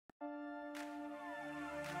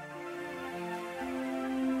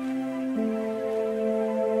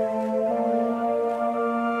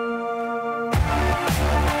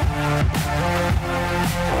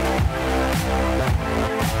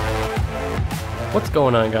What's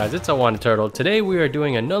going on, guys? It's Awana Turtle. Today we are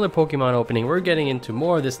doing another Pokemon opening. We're getting into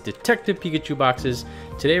more of this Detective Pikachu boxes.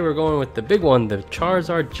 Today we're going with the big one, the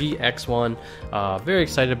Charizard GX one. Very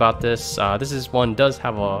excited about this. This one does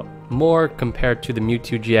have a more compared to the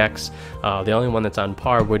Mewtwo GX. The only one that's on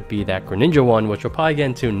par would be that Greninja one, which we'll probably get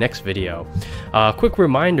into next video. Quick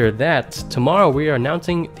reminder that tomorrow we are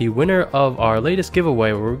announcing the winner of our latest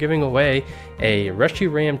giveaway, where we're giving away a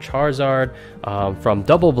Reshiram Charizard from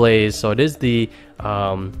Double Blaze. So it is the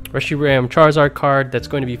Reshiram Charizard card that's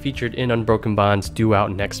going to be featured in Unbroken Bonds, due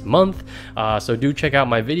out next month. So do check out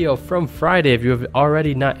my video from Friday if you have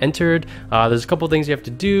already not entered. There's a couple things you have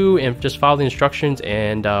to do, and just follow the instructions,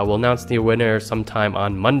 and we'll announce the winner sometime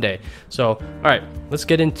on Monday. So alright, let's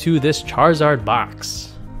get into this Charizard box.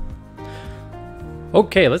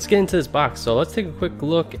 Okay, let's get into this box. So let's take a quick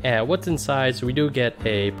look at what's inside. So we do get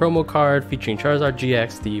a promo card featuring Charizard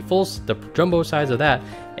GX, the jumbo size of that,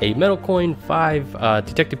 a metal coin, 5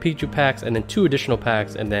 Detective Pikachu packs, and then 2 additional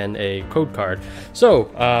packs, and then a code card. So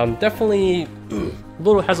definitely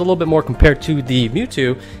has a little bit more compared to the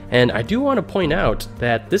Mewtwo, and I do want to point out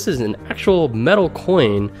that this is an actual metal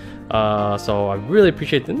coin. So I really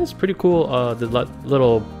appreciate it. And this is pretty cool. The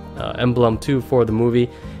little emblem too for the movie.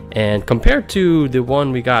 And compared to the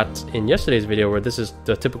one we got in yesterday's video, where this is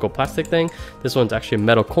the typical plastic thing, this one's actually a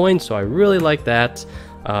metal coin, so I really like that.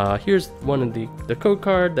 Here's one of the code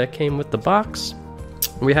card that came with the box.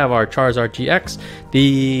 We have our Charizard GX.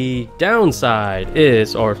 The downside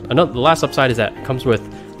is, the last upside is that it comes with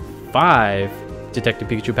 5 Detective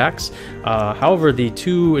Pikachu packs. However, the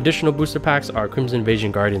 2 additional booster packs are Crimson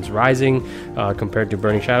Invasion Guardians Rising compared to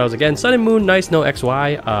Burning Shadows. Again, Sun and Moon, nice, no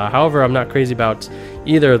XY. However, I'm not crazy about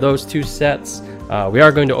either of those 2 sets. We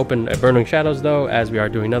are going to open Burning Shadows though, as we are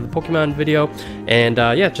doing another Pokemon video. And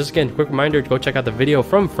yeah, just again, quick reminder to go check out the video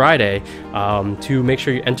from Friday to make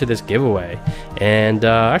sure you enter this giveaway. And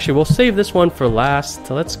actually, we'll save this one for last.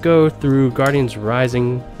 So let's go through Guardians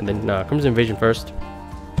Rising and then Crimson Invasion first.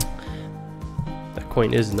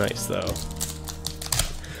 Coin is nice though.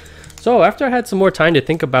 So after I had some more time to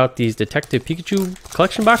think about these Detective Pikachu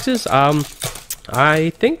collection boxes,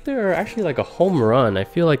 I think they're actually like a home run. I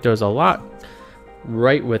feel like there's a lot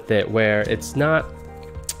right with it, where it's not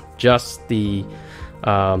just the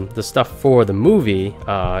stuff for the movie,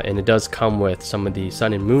 and it does come with some of the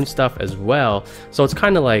Sun and Moon stuff as well. So it's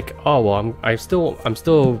kind of like, oh well, I'm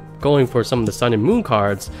still going for some of the Sun and Moon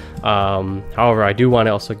cards. However, I do want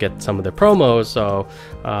to also get some of the promos. So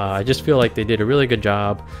I just feel like they did a really good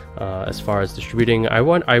job as far as distributing. I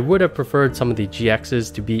would have preferred some of the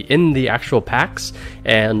GXs to be in the actual packs,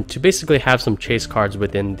 and to basically have some chase cards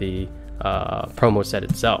within the promo set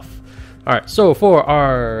itself. All right, so for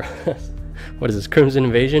our what is this, Crimson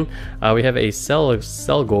Invasion, we have a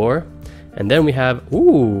Selgor, and then we have a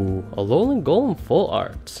Alolan Golem full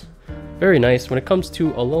art. Very nice. When it comes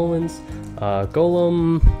to Alolans,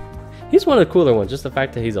 Golem, he's one of the cooler ones. Just the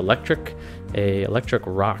fact that he's electric, a electric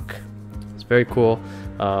rock. It's very cool.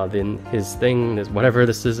 Then his thing is whatever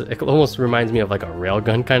this is. It almost reminds me of like a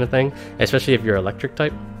railgun kind of thing, especially if you're electric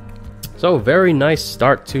type. So very nice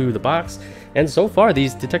start to the box. And so far,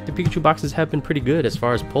 these Detective Pikachu boxes have been pretty good as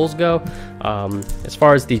far as pulls go. As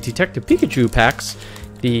far as the Detective Pikachu packs,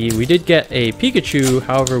 we did get a Pikachu.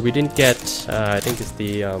 However, we didn't get, I think it's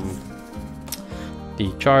the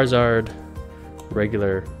Charizard,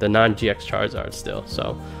 the non-GX Charizard still.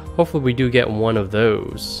 So hopefully we do get one of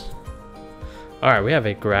those. All right, we have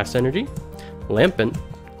a Grass Energy, Lampent,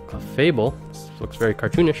 Fable, this looks very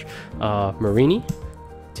cartoonish, Marini,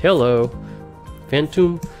 Taillow,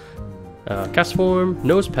 Phantom, Castform,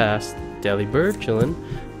 Nosepass, Delibird, chillin',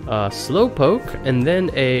 Slowpoke, and then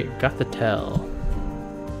a Gothitelle.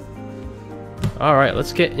 Alright,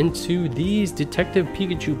 let's get into these Detective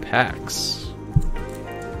Pikachu packs.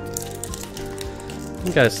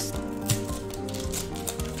 You guys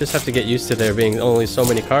just have to get used to there being only so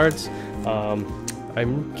many cards.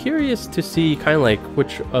 I'm curious to see kind of like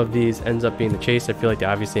which of these ends up being the chase. I feel like the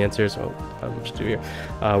obvious answers,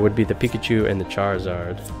 would be the Pikachu and the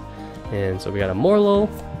Charizard. And so we got a Morlo,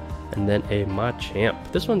 and then a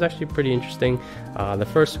Machamp. This one's actually pretty interesting. The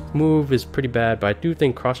first move is pretty bad, but I do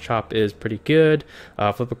think Cross Chop is pretty good.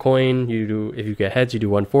 Flip a coin, if you get heads, you do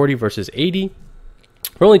 140 versus 80.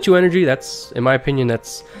 For only 2 energy, that's, in my opinion,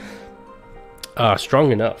 that's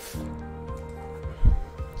strong enough.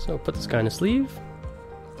 So put this guy in a sleeve.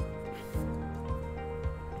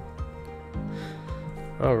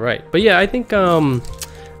 Alright, but yeah, I think, I don't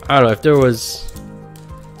know, if there was,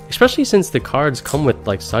 especially since the cards come with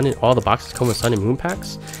like all the boxes come with Sun and Moon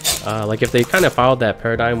packs, Like if they kind of followed that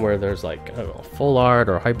paradigm where there's like, I don't know, full art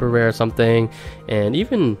or hyper rare or something, and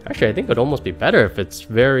even actually I think it would almost be better if it's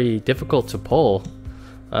very difficult to pull.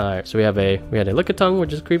 Alright, so we had a Lickitung,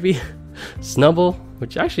 which is creepy, Snubbull,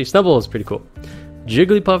 which actually Snubbull is pretty cool,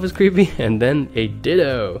 Jigglypuff is creepy, and then a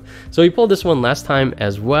Ditto. So we pulled this one last time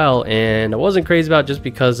as well, and I wasn't crazy about it just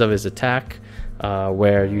because of his attack,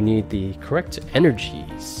 where you need the correct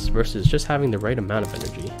energies versus just having the right amount of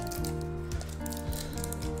energy.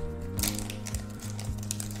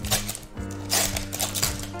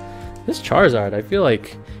 This Charizard, I feel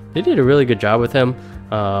like they did a really good job with him.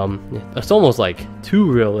 It's almost like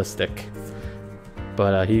too realistic,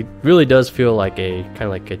 but he really does feel like a kind of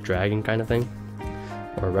like a dragon kind of thing,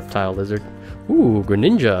 or a reptile lizard. Ooh,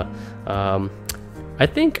 Greninja. I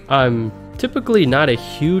think I'm typically not a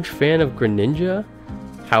huge fan of Greninja.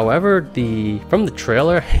 However, from the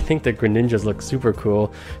trailer, I think the Greninjas look super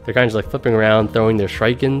cool. They're kind of just like flipping around, throwing their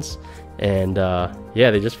Shrikens, and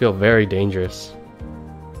yeah, they just feel very dangerous.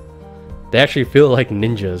 They actually feel like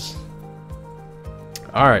ninjas.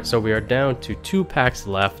 Alright, so we are down to 2 packs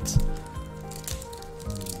left.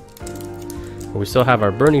 We still have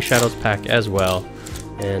our Burning Shadows pack as well.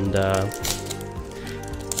 And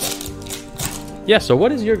yeah, so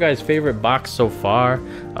what is your guys' favorite box so far?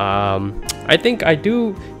 I think I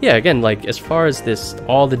do, yeah, again, like as far as this,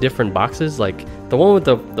 all the different boxes, like the one with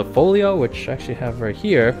the folio, which I actually have right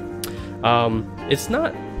here, it's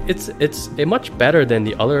much better than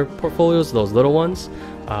the other portfolios, those little ones.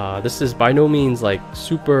 This is by no means like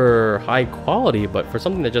super high quality, but for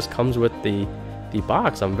something that just comes with the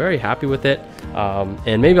box, I'm very happy with it.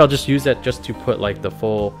 And maybe I'll just use that just to put like the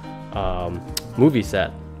full movie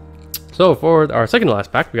set. So for our second to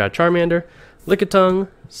last pack, we got Charmander, Lickitung,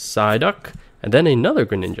 Psyduck, and then another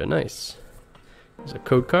Greninja. Nice. There's a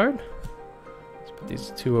code card. Let's put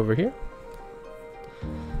these 2 over here.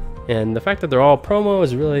 And the fact that they're all promo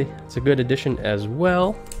is really, it's a good addition as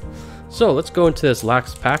well. So let's go into this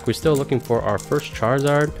last pack. We're still looking for our first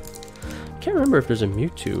Charizard. Can't remember if there's a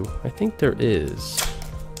Mewtwo. I think there is.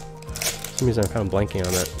 For some reason I'm kind of blanking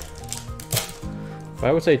on that. But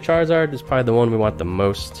I would say Charizard is probably the one we want the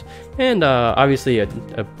most. And obviously a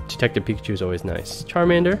Detective Pikachu is always nice.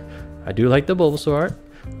 Charmander, I do like the Bulbasaur art.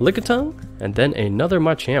 Lickitung, and then another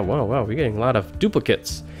Machamp. Wow, we're getting a lot of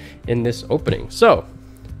duplicates in this opening. So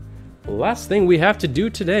the last thing we have to do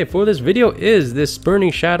today for this video is this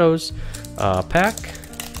Burning Shadows pack.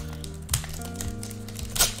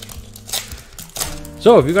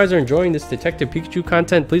 So if you guys are enjoying this Detective Pikachu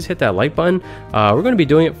content, please hit that like button. We're going to be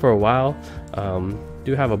doing it for a while.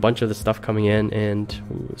 Do have a bunch of the stuff coming in, and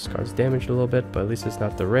ooh, this card's damaged a little bit, but at least it's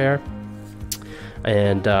not the rare.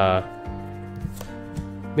 And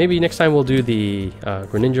maybe next time we'll do the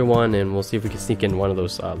Greninja one, and we'll see if we can sneak in one of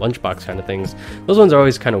those lunchbox kind of things. Those ones are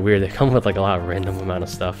always kind of weird. They come with like a lot of random amount of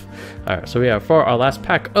stuff. Alright, so we have for our last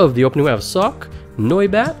pack of the opening, we have Sock,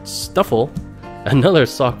 Noibat, Stuffle, another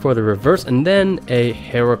Sock for the reverse, and then a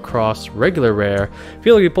Heracross regular rare. I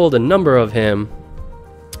feel like we pulled a number of him.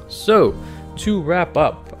 So to wrap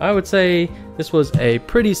up, I would say this was a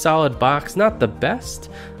pretty solid box, not the best.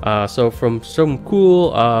 So from some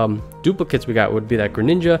cool duplicates we got would be that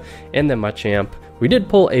Greninja and then Machamp. We did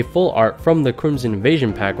pull a full art from the Crimson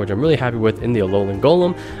Invasion pack, which I'm really happy with in the Alolan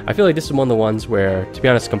Golem. I feel like this is one of the ones where, to be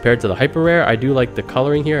honest, compared to the Hyper Rare, I do like the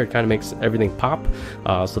coloring here. It kind of makes everything pop.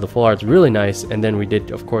 So the full art's really nice. And then we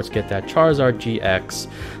did, of course, get that Charizard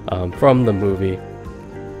GX from the movie.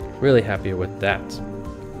 Really happy with that.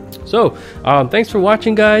 So thanks for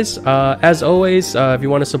watching, guys. As always, if you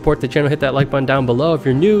want to support the channel, hit that like button down below. If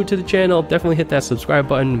you're new to the channel, definitely hit that subscribe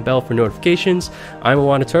button and bell for notifications. I'm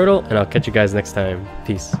Iwana Turtle, and I'll catch you guys next time.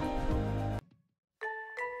 Peace.